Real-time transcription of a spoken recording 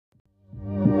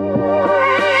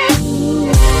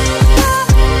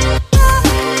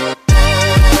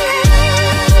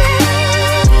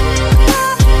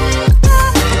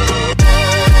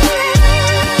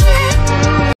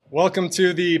Welcome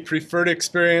to the Preferred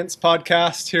Experience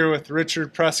podcast here with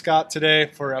Richard Prescott today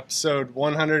for episode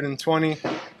 120.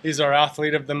 He's our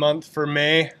athlete of the month for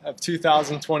May of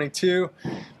 2022.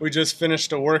 We just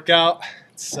finished a workout.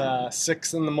 It's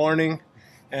 6 in the morning.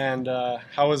 And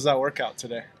how was that workout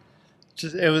today?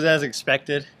 It was as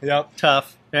expected. Yep.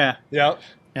 Tough. Yeah. Yep.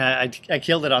 Yeah, I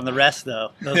killed it on the rest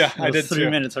though. I did 3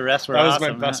 too. minutes of rest were awesome.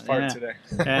 That was my best part today.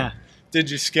 Yeah. Did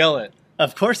you scale it?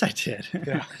 Of course I did.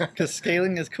 Yeah. Because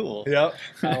scaling is cool. Yep.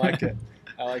 I like it.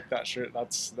 I like that shirt.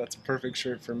 That's a perfect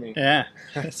shirt for me. Yeah.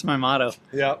 That's my motto.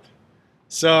 Yep.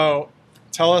 So,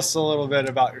 tell us a little bit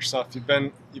about yourself. You've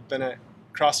been at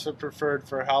CrossFit Preferred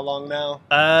for how long now?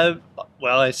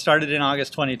 Well, I started in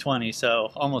August 2020, so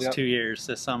almost Yep. 2 years.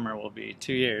 This summer will be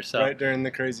 2 years. So Right during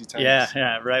the crazy times.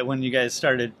 yeah, right when you guys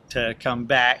started to come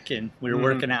back and we were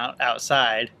working out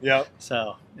outside. Yep.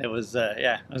 So it was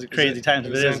it was a crazy time,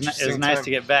 but it was nice to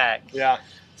get back. Yeah.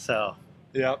 So.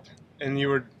 Yep. And you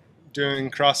were doing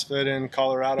CrossFit in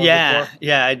Colorado Yeah, before?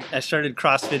 yeah. I started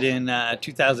CrossFit in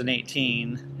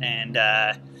 2018, and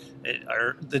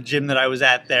the gym that I was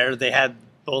at there, they had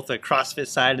both a CrossFit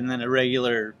side and then a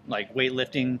regular like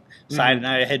weightlifting side, and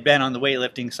I had been on the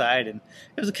weightlifting side, and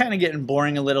it was kind of getting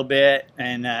boring a little bit,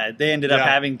 and they ended up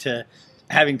having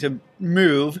to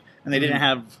move, and they didn't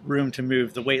have room to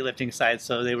move the weightlifting side,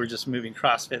 so they were just moving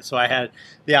CrossFit. So I had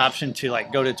the option to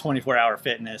like go to 24-hour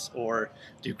fitness or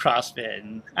do CrossFit,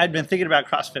 and I'd been thinking about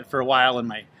CrossFit for a while, and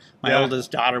my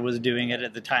oldest daughter was doing it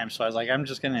at the time, so I was like, I'm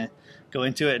just gonna go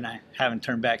into it, and I haven't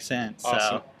turned back since.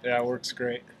 Awesome. So Yeah, it works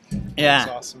great. yeah,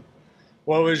 That's awesome.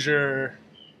 What was your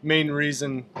main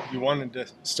reason you wanted to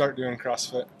start doing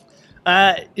CrossFit?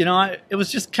 it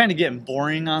was just kind of getting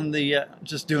boring on the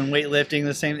just doing weightlifting,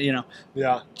 the same,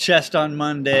 Yeah. chest on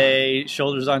Monday,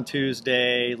 shoulders on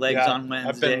Tuesday, legs on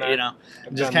Wednesday,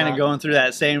 just kind of going through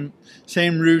that same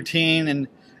routine,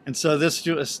 and so this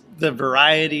was the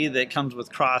variety that comes with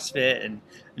CrossFit, and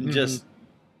just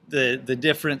the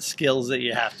different skills that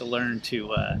you have to learn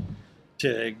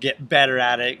to get better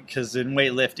at it, because in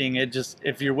weightlifting,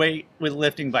 if you're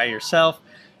weightlifting by yourself,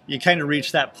 you kind of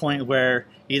reach that point where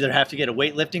you either have to get a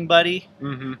weightlifting buddy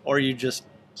or you just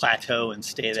plateau and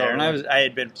stay there. Totally. And I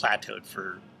had been plateaued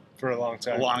for a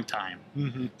long time.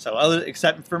 So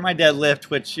except for my deadlift,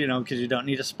 which, because you don't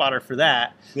need a spotter for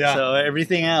that. Yeah. So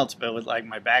everything else, but with like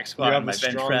my back squat and my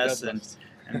bench press deadlift.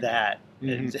 and that,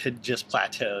 it had just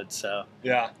plateaued. So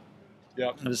Yeah.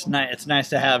 Yep. it's nice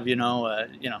to have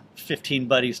 15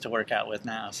 buddies to work out with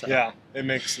now. So Yeah, it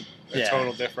makes a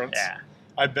total difference. Yeah.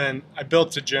 I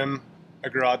built a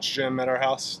garage gym at our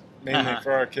house, mainly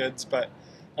for our kids, but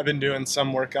I've been doing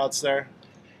some workouts there,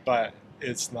 but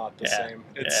it's not the same.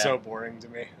 It's so boring to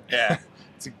me. Yeah.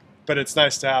 But it's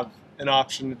nice to have an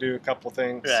option to do a couple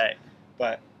things. Right.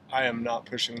 But I am not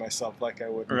pushing myself like I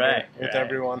would with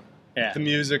everyone. Yeah. The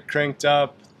music cranked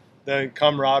up, the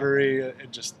camaraderie,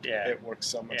 it works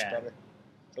so much better.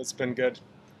 So it's been good.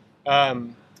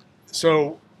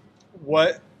 So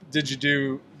what did you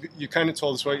do? You kind of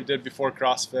told us what you did before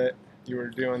CrossFit. You were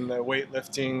doing the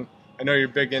weightlifting. I know you're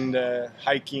big into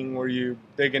hiking. Were you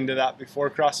big into that before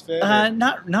CrossFit?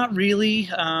 Not really.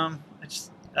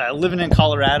 Living in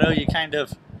Colorado, you kind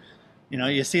of,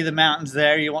 you see the mountains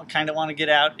there. You kind of want to get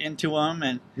out into them,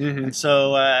 and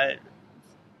so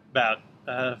about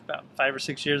 5 or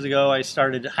 6 years ago, I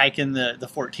started hiking the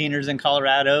 14ers in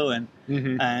Colorado, and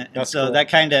so cool. that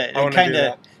kind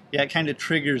of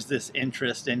triggers this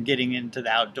interest in getting into the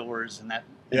outdoors and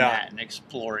and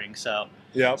exploring. So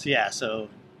so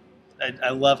I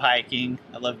love hiking.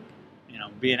 I love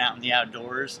being out in the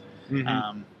outdoors.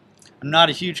 I'm not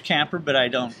a huge camper, but I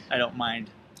don't mind.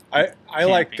 I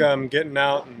like getting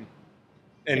out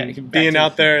and being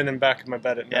out there and then back in my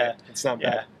bed at night. It's not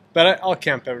bad. But I'll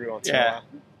camp every once in a while.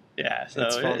 Yeah,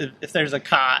 so if there's a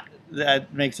cot,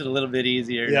 that makes it a little bit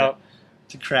easier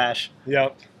to crash.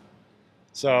 Yep.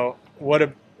 So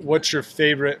what's your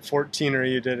favorite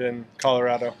 14er you did in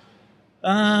Colorado?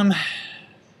 The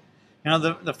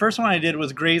first one I did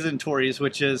was Grays and Tories,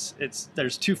 which is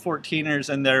there's two 14ers,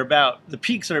 and the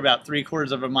peaks are about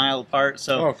 3/4 of a mile apart.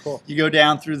 So cool. You go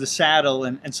down through the saddle,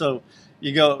 and so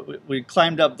we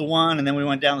climbed up the one, and then we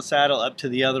went down the saddle up to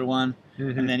the other one,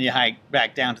 and then you hike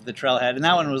back down to the trailhead. And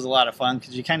that one was a lot of fun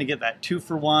because you kind of get that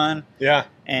 2-for-1. Yeah.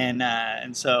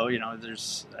 And so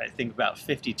there's I think about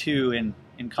 52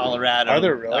 in Colorado. Are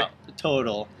there really?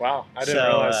 Total. Wow, I didn't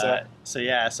realize that.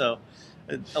 So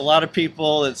a lot of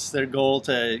people, it's their goal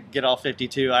to get all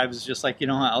 52. I was just like,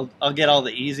 I'll get all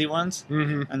the easy ones,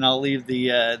 and I'll leave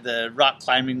the rock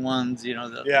climbing ones,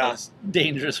 those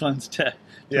dangerous ones to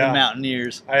the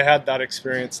mountaineers. I had that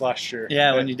experience last year.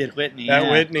 Yeah, when you did Whitney.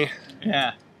 Whitney.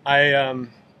 Yeah.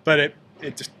 But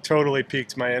it just totally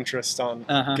piqued my interest on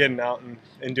getting out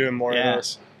and doing more of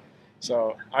those.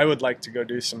 So I would like to go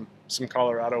do some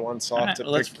Colorado ones. So I'll have to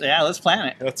let's plan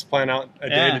it. Let's plan out a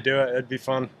day to do it. It'd be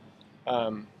fun.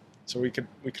 So we could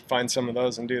find some of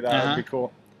those and do that. That'd be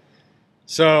cool.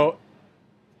 So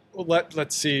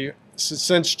let's see. So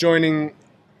since joining,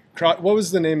 what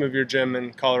was the name of your gym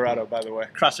in Colorado, by the way?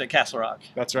 CrossFit Castle Rock.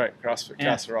 That's right, CrossFit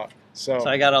Castle Rock. So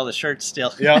I got all the shirts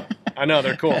still. Yeah, I know,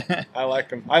 they're cool. I like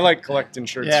them. I like collecting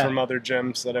shirts from other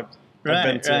gyms that I've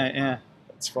been to. Right, yeah.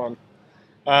 It's fun.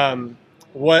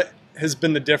 What has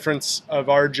been the difference of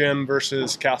our gym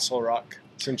versus Castle Rock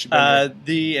since you've been there?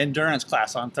 The endurance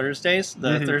class on Thursdays,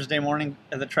 the Thursday morning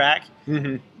at the track.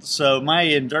 So my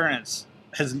endurance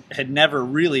had never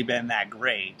really been that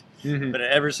great. But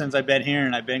ever since I've been here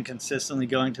and I've been consistently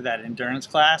going to that endurance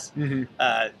class,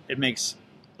 it makes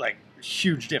like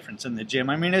huge difference in the gym.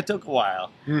 I mean, it took a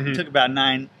while. It took about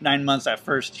nine months that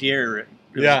first year.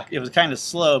 It was kind of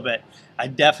slow, but I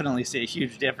definitely see a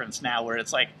huge difference now where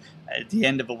it's like at the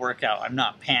end of a workout, I'm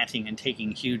not panting and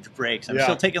taking huge breaks. I'm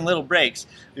still taking little breaks,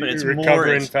 but it's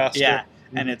recovering faster. Yeah,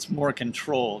 and it's more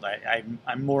controlled.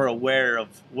 I'm more aware of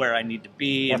where I need to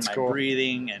be and my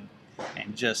breathing and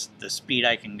just the speed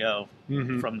I can go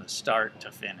from the start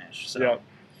to finish. So.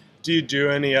 Do you do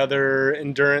any other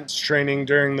endurance training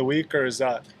during the week, or is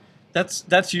that?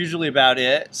 That's usually about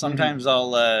it. Sometimes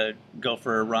I'll go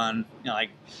for a run. You know, like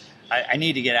I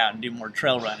need to get out and do more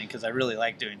trail running because I really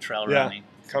like doing trail running.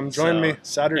 Come join me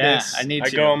Saturdays. Yeah, I need to.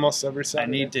 I go almost every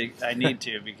Saturday. I need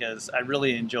to because I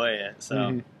really enjoy it.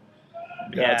 So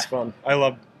yeah, it's fun. I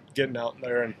love getting out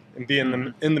there and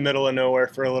being in the middle of nowhere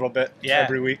for a little bit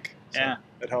every week. So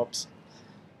it helps.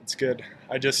 It's good.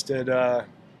 I just did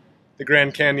the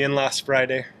Grand Canyon last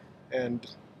Friday, and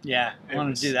I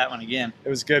want to do that one again. It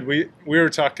was good. We were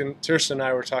talking. Tirsa and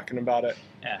I were talking about it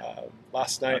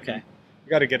last night. Okay. We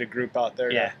got to get a group out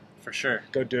there. Yeah, for sure.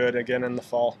 Go do it again in the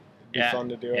fall. It'd be fun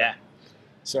to do it. Yeah.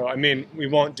 So I mean, we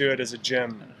won't do it as a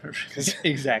gym because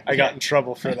exactly. I got in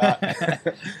trouble for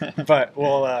that. But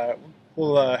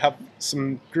we'll have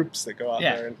some groups that go out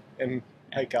there and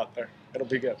hike out there. It'll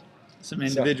be good. Some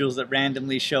individuals that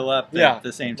randomly show up at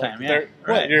the same time.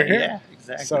 Right. You're here? Yeah,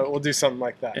 exactly. So we'll do something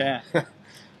like that. Yeah.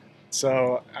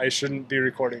 So I shouldn't be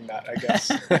recording that, I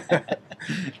guess.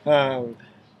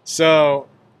 So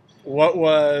what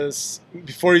was,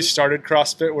 before you started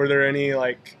CrossFit, were there any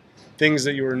like things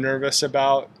that you were nervous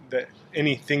about, that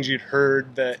any things you'd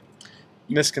heard, that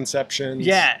misconceptions?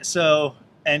 Yeah. So,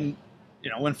 and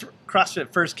you know, when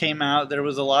CrossFit first came out, there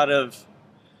was a lot of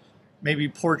maybe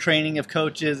poor training of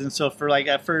coaches, and so for like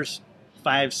that first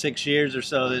 5-6 years or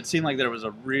so, it seemed like there was a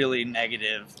really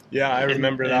negative. Yeah, I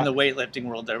remember that. In the weightlifting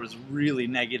world, there was really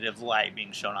negative light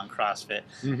being shown on CrossFit.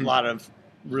 A lot of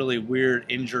really weird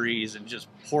injuries and just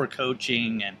poor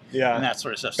coaching and that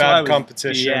sort of stuff. Bad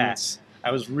competitions. Yeah,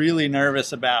 I was really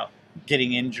nervous about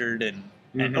getting injured and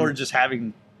or just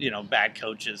having bad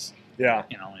coaches. Yeah,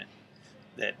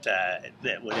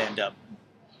 that would end up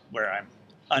where I'm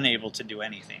unable to do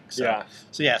anything. So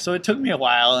it took me a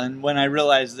while, and when I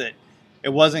realized that it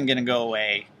wasn't going to go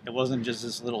away, it wasn't just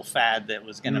this little fad that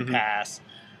was going to pass,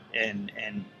 and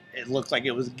it looked like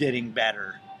it was getting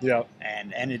better. Yeah,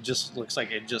 and it just looks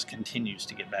like it just continues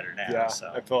to get better now. Yeah,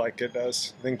 so. I feel like it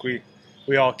does. I think we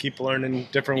all keep learning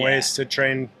different ways to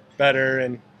train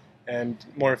better and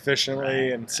more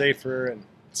efficiently and safer, and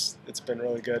it's been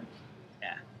really good.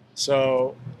 Yeah.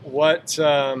 So what?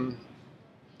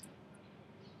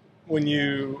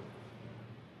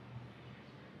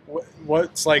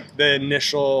 What's like the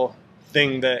initial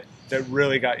thing that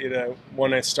really got you to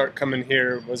want to start coming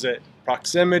here? Was it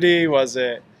proximity? Was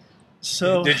it?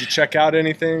 So did you check out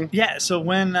anything? Yeah. So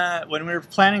when we were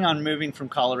planning on moving from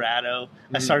Colorado,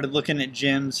 I started looking at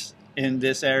gyms in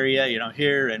this area,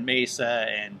 here in Mesa,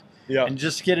 and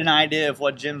just get an idea of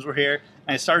what gyms were here.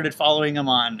 And I started following them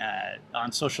on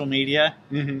social media,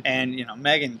 and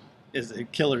Megan is a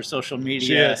killer social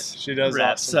media. She does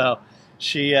rep. awesome.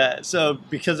 So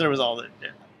because there was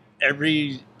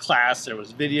every class there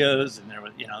was videos, and there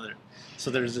was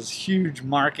so there's this huge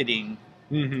marketing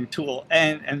tool,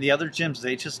 and the other gyms,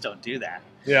 they just don't do that.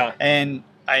 Yeah. And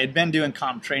I had been doing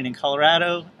comp train in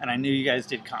Colorado, and I knew you guys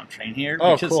did comp train here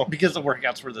because the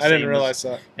workouts were the same. I didn't realize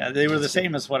that. Yeah, they were the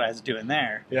same as what I was doing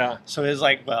there. Yeah. So it was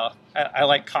like, well, I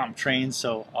like comp train,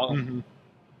 so I'll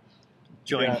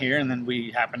join here, and then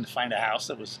we happened to find a house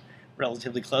that was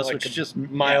relatively close, like which is just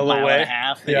mile away, away, and a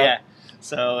half. Yeah.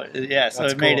 So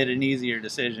it made it an easier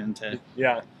decision to.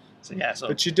 Yeah. So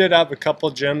but you did have a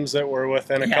couple gyms that were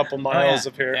within a couple miles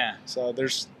of here. Yeah. So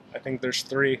I think there's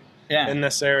 3. in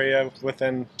this area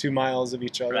within 2 miles of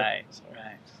each other. Right. So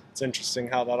Right. it's interesting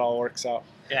how that all works out.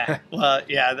 Yeah. Well,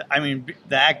 yeah. I mean,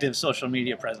 the active social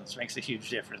media presence makes a huge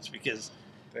difference because,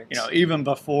 Thanks. even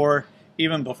before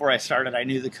I started, I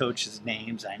knew the coaches'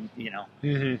 names, and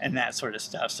that sort of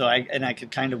stuff. So I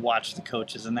could kind of watch the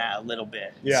coaches and that a little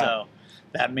bit. Yeah. So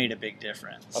that made a big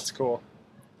difference. That's cool.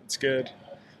 That's good.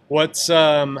 What's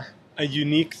a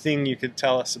unique thing you could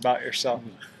tell us about yourself?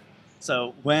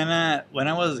 So when I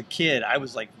was a kid, I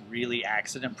was like really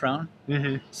accident prone.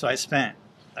 So I spent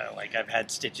I've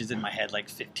had stitches in my head like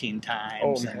 15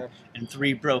 times and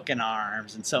 3 broken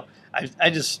arms, and so I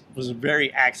just was a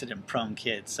very accident prone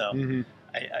kid. So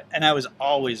I was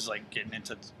always like getting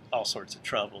into all sorts of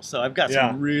trouble. So I've got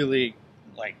some really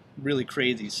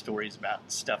crazy stories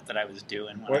about stuff that I was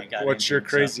doing when I got. What's your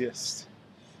craziest?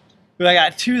 But I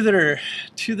got two that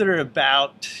are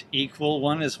about equal.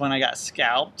 One is when I got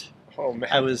scalped. Oh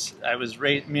man!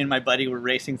 Me and my buddy were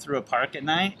racing through a park at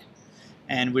night,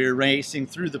 and we were racing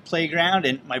through the playground,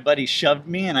 and my buddy shoved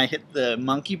me, and I hit the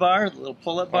monkey bar, the little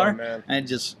pull-up bar, man. and I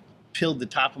just peeled the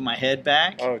top of my head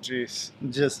back. Oh jeez!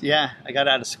 I got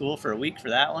out of school for a week for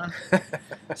that one.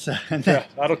 So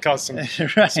that'll cause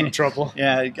some trouble.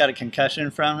 Yeah, I got a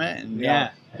concussion from it, and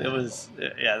that was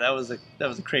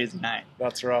a crazy night.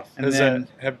 That's rough.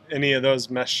 Have any of those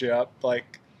messed you up with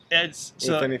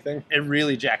anything? It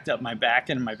really jacked up my back,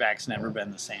 and my back's never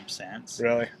been the same since.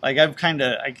 Really? Like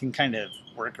I can kind of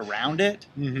work around it,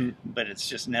 but it's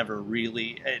just never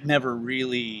really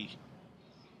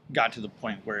got to the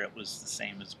point where it was the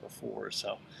same as before.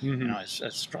 So I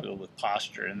struggled with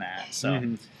posture and that.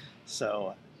 So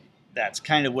so that's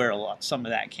kind of where some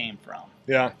of that came from.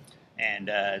 Yeah. And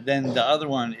then the other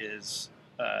one is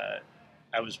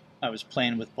I was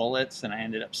playing with bullets, and I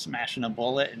ended up smashing a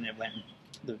bullet, and it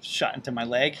shot into my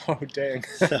leg. Oh dang!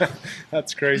 So,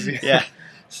 that's crazy. Yeah.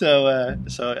 So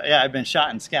I've been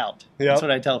shot and scalped. Yep. That's what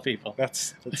I tell people.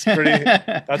 That's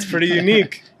pretty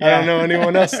unique. I don't know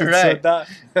anyone else that said that.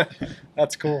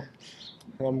 That's cool.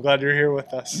 Well, I'm glad you're here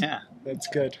with us. Yeah. That's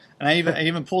good. And I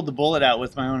even pulled the bullet out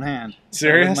with my own hand.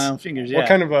 Serious? With my own fingers. Yeah. What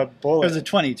kind of a bullet? It was a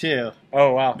 .22.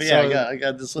 Oh wow! But yeah, I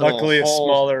got this little. Luckily, hole. a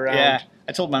smaller round. Yeah.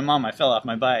 I told my mom I fell off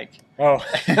my bike. Oh.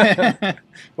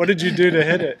 What did you do to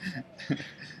hit it?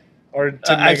 Or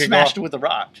to I smashed it with a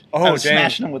rock. Oh, I was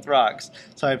smashing them with rocks.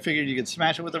 So I figured you could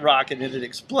smash it with a rock and it'd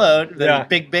explode. Then a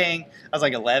big bang. I was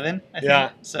like 11, I think. Yeah.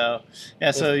 So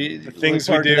you the things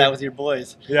look forward we do to that with your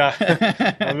boys. Yeah.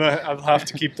 I'll have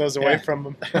to keep those away from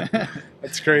them.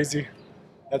 That's crazy.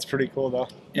 That's pretty cool though.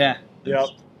 Yeah. Yep.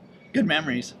 Good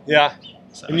memories. Yeah.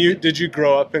 So, and did you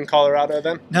grow up in Colorado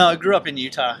then? No, I grew up in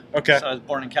Utah. Okay. So I was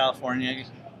born in California,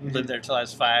 lived there till I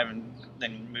was 5, and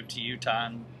then moved to Utah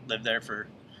and lived there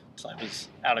till I was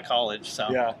out of college. So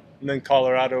yeah, and then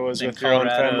Colorado was with your own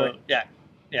family.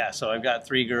 Yeah. So I've got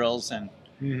 3 girls, and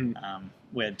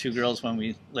we had 2 girls when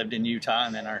we lived in Utah,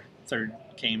 and then our third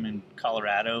came in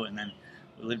Colorado, and then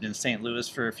we lived in St. Louis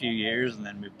for a few years, and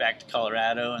then moved back to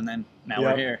Colorado, and then now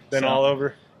we're here. Then all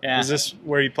over. Yeah. Is this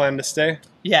where you plan to stay?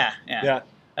 Yeah. Yeah.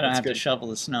 I don't have to shovel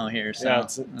the snow here. So yeah,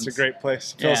 it's a great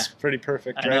place. It feels pretty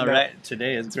perfect I know, right?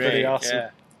 Today is great. Pretty awesome.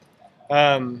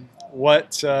 Yeah.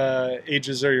 What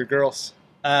ages are your girls?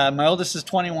 My oldest is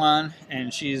 21,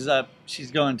 and she's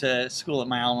going to school at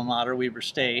my alma mater, Weber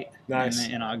State,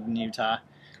 in Ogden, Utah.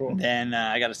 Cool. And then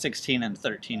I got a 16 and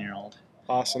 13-year-old.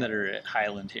 Awesome. That are at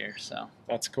Highland here. So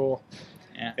that's cool.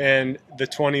 Yeah. And the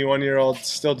 21-year-old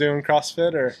still doing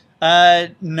CrossFit, or?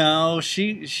 No,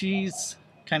 she's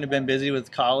kind of been busy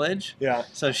with college. Yeah.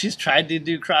 So she's tried to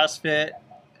do CrossFit,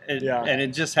 and it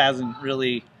just hasn't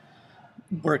really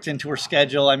worked into her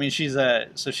schedule. I mean, she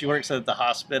works at the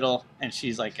hospital, and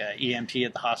she's like a EMT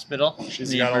at the hospital.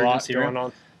 She's got a lot going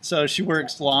on. So she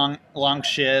works long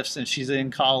shifts, and she's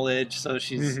in college, so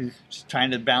she's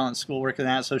trying to balance schoolwork and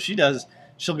that. So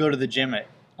she'll go to the gym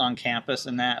on campus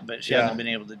and that, but she hasn't been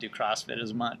able to do CrossFit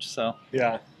as much. So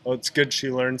yeah, well, it's good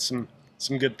she learned some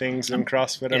good things in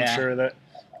CrossFit. I'm sure that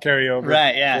carry over.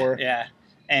 Right. Yeah.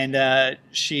 And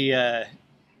she's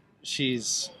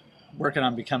working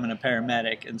on becoming a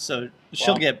paramedic, and so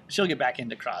she'll get back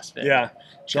into CrossFit. Yeah,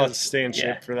 she'll have to stay in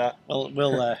shape for that. We'll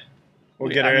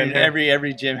get her in here.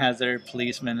 Every gym has their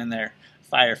policemen and their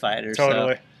firefighters.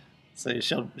 Totally. So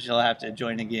she'll have to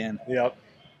join again. Yep,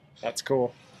 that's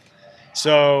cool.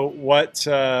 So what's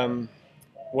one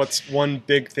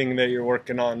big thing that you're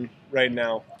working on right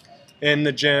now, in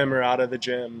the gym or out of the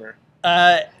gym, or?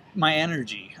 My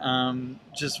energy,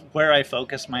 just where I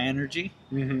focus my energy.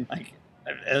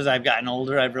 as I've gotten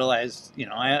older, I've realized, you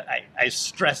know, I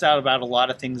stress out about a lot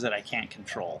of things that I can't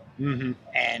control. Mm-hmm.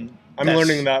 And I'm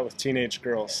learning that with teenage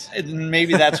girls.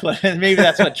 Maybe that's what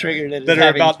triggered it. That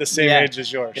are about the same age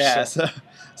as yours. Yeah. So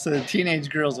the teenage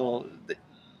girls will.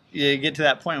 You get to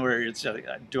that point where it's like,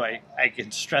 I can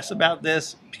stress about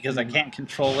this because I can't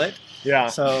control it. Yeah.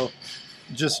 So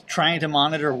just trying to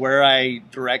monitor where I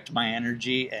direct my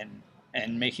energy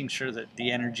and making sure that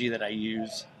the energy that I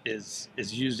use is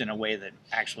used in a way that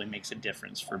actually makes a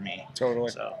difference for me.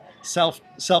 Totally. So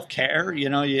self-care, you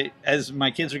know, as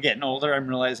my kids are getting older, I'm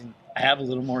realizing I have a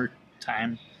little more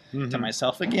time to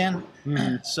myself again.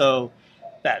 So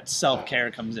that self-care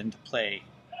comes into play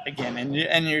again.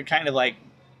 And you're kind of like,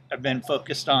 I've been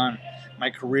focused on my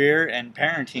career and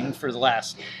parenting for the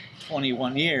last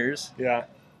 21 years. Yeah.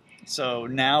 So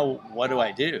now what do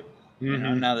I do? You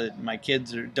know, now that my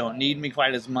kids don't need me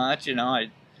quite as much, you know,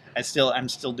 I'm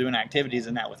still doing activities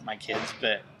and that with my kids,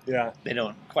 but they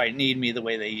don't quite need me the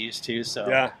way they used to. So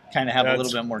kind of have a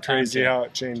little bit more time. Crazy how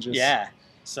it changes. Yeah.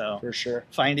 So for sure,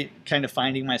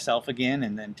 finding myself again,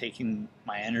 and then taking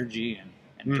my energy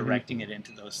and directing it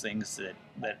into those things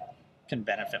that can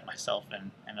benefit myself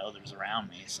and others around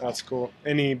me. So that's cool.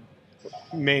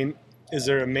 Is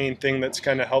there a main thing that's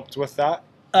kind of helped with that?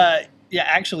 Yeah,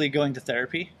 actually going to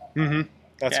therapy.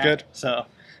 That's good. So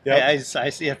I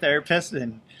see a therapist,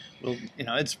 and you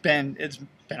know, it's been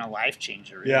a life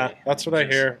changer. Really. Yeah, that's what I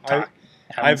hear.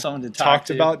 Having someone to talk talked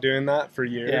to. about doing that for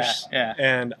years. Yeah.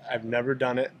 And I've never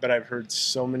done it, but I've heard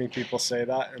so many people say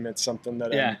that, and it's something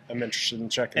that I'm interested in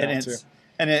checking out too.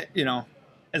 And it, you know,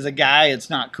 as a guy, it's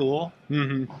not cool.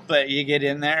 But you get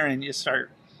in there and you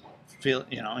start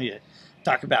you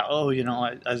talk about, oh, you know,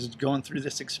 I was going through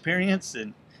this experience,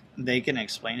 and they can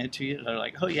explain it to you. They're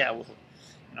like, oh yeah, well,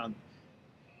 you know,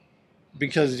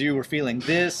 because you were feeling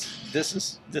this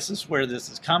is where this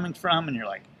is coming from, and you're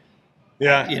like,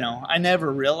 you know, I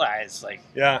never realized, like,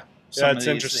 it's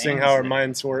interesting how our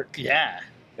minds work.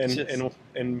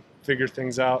 And figure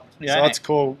things out. So that's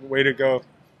cool. Way to go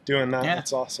doing that.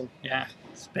 That's awesome. Yeah,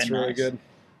 it's really good.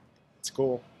 It's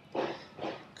cool.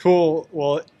 Cool.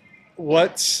 Well,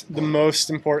 what's the most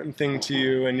important thing to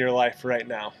you in your life right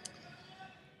now?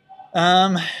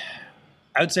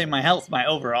 I would say my health, my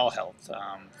overall health,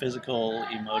 physical,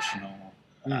 emotional,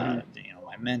 you know,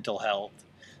 my mental health,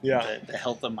 the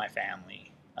health of my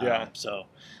family. So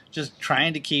just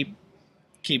trying to keep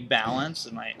balance,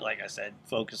 and like I said,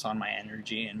 focus on my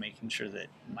energy and making sure that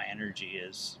my energy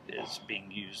is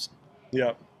being used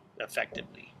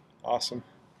effectively. Awesome.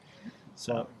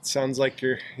 So it sounds like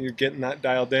you're getting that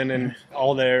dialed in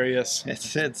all the areas.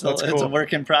 It's a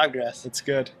work in progress. It's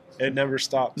good. It never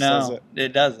stops, no, does it?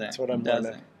 It doesn't. That's what I'm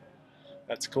learning.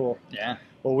 That's cool. Yeah.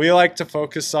 Well, we like to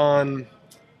focus on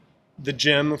the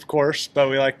gym, of course, but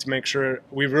we like to make sure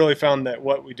we've really found that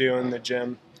what we do in the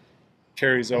gym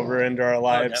carries over into our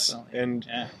lives. And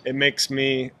it makes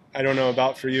me, I don't know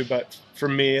about for you, but for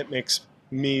me, it makes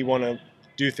me want to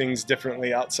do things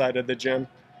differently outside of the gym.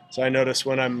 So I notice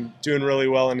when I'm doing really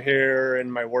well in here in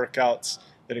my workouts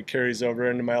that it carries over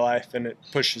into my life, and it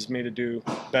pushes me to do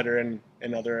better in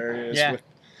other areas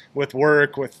with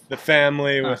work, with the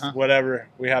family, with whatever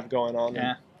we have going on.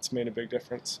 Yeah. It's made a big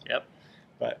difference. Yep.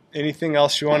 But anything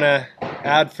else you want to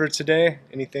add for today?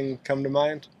 Anything come to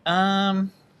mind?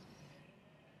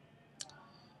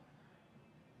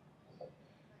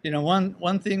 You know, one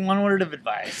word of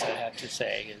advice I have to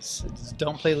say is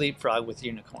don't play leapfrog with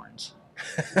unicorns.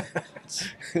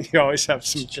 You always have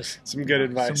some good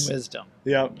advice. Some wisdom.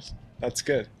 Yep, that's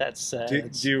good. That's. Do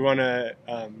you want to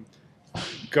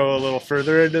go a little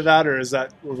further into that, or are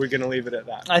we going to leave it at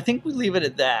that? I think we leave it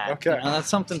at that. Okay. You know, that's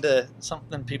something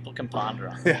people can ponder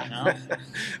on. Yeah. You know?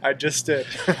 I just did.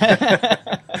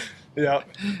 Yeah,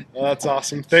 well, that's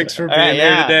awesome. Thanks for being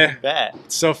here today. Bet.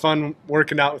 It's so fun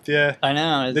working out with you. I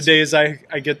know. The days I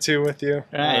get to with you.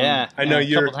 I know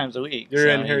you're a couple times a week. You're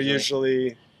in here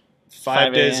usually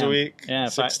 5 days a week. Yeah,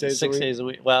 6 days a week. 6 days a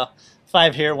week. Well,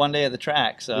 5 here, 1 day at the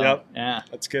track. So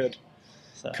that's good.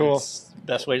 So cool. It's the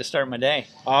best way to start my day.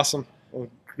 Awesome. Well,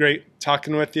 great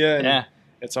talking with you. And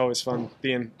it's always fun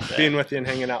being with you and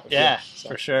hanging out with you. Yeah,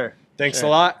 for sure. Thanks a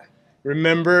lot.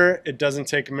 Remember, it doesn't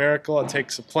take a miracle, it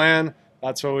takes a plan.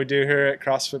 That's what we do here at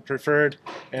CrossFit Preferred,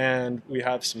 and we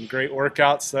have some great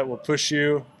workouts that will push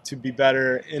you to be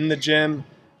better in the gym,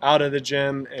 out of the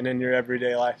gym, and in your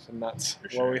everyday life, and that's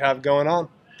what we have going on.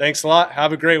 Thanks a lot.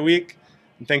 Have a great week,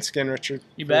 and thanks again, Richard,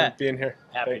 for being here.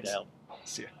 Happy to help.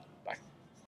 See you. Bye.